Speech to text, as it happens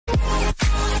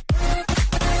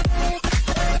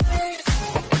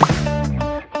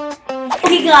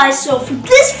Okay guys, so for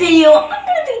this video, I'm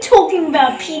going to be talking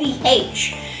about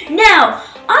PDH. Now,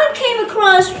 I came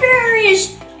across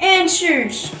various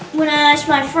answers when I asked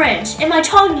my friends. And my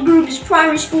target group is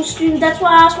primary school students. That's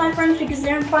why I asked my friends, because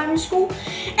they're in primary school.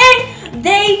 And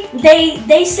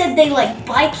they said they like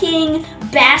biking,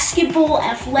 basketball,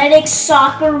 athletics,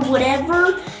 soccer,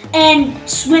 whatever, and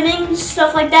swimming,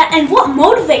 stuff like that. And what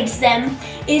motivates them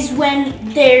is when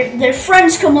their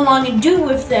friends come along and do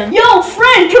with them. Yo,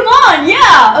 friend, come on,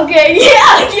 yeah, okay,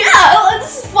 yeah,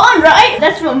 this is fun, right?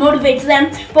 That's what motivates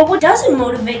them. But what doesn't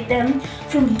motivate them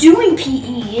from doing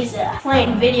PE is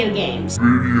playing video games.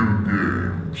 Mom,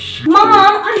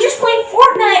 I'm just playing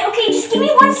Fortnite. Okay, just give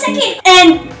me 1 second.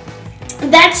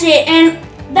 And that's it. And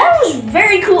that was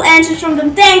very cool answers from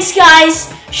them. Thanks,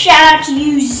 guys. Shout out to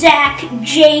you, Zach,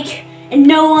 Jake, and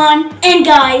Nolan. And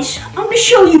guys, I'm going to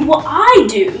show you what I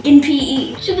do in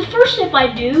PE. So the first step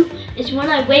I do is when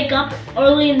I wake up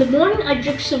early in the morning, I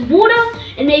drink some water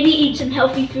and maybe eat some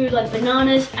healthy food like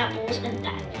bananas, apples, and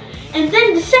that. And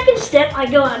then the second step, I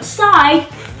go outside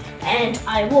and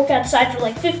I walk outside for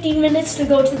like 15 minutes to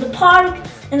go to the park,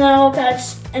 and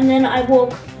then I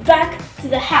walk back to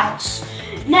the house.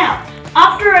 Now,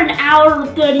 after an hour or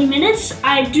 30 minutes,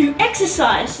 I do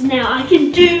exercise. Now, I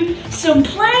can do some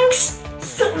planks,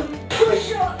 some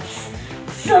push-ups,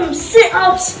 some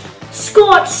sit-ups,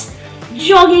 squats,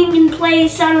 jogging in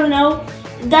place, I don't know.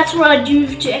 That's what I do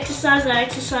to exercise. I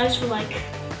exercise for like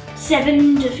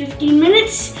 7 to 15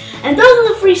 minutes. And those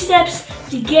are the 3 steps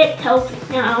to get healthy.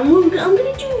 Now, I'm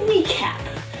gonna do a recap.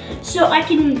 So I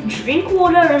can drink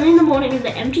water early in the morning with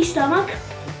an empty stomach,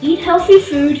 eat healthy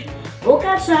food, walk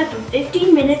outside for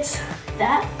 15 minutes,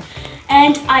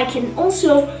 and I can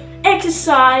also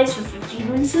exercise for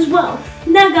 15 minutes as well.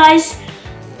 Now guys,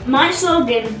 my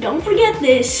slogan, don't forget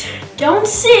this, don't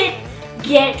sit,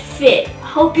 get fit.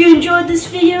 Hope you enjoyed this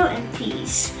video, and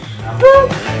peace.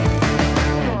 Boop.